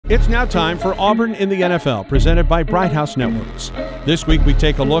It's now time for Auburn in the NFL, presented by Bright House Networks. This week we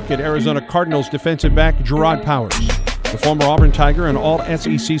take a look at Arizona Cardinals defensive back Jerraud Powers. The former Auburn Tiger and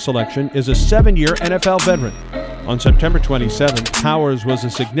All-SEC selection is a 7-year NFL veteran. On September 27th, Powers was a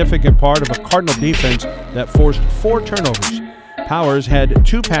significant part of a Cardinal defense that forced 4 turnovers. Powers had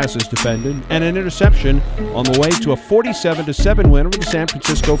 2 passes defended and an interception on the way to a 47-7 win over the San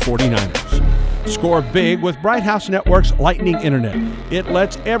Francisco 49ers. Score big with Bright House Network's Lightning Internet. It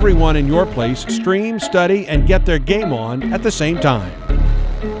lets everyone in your place stream, study, and get their game on at the same time.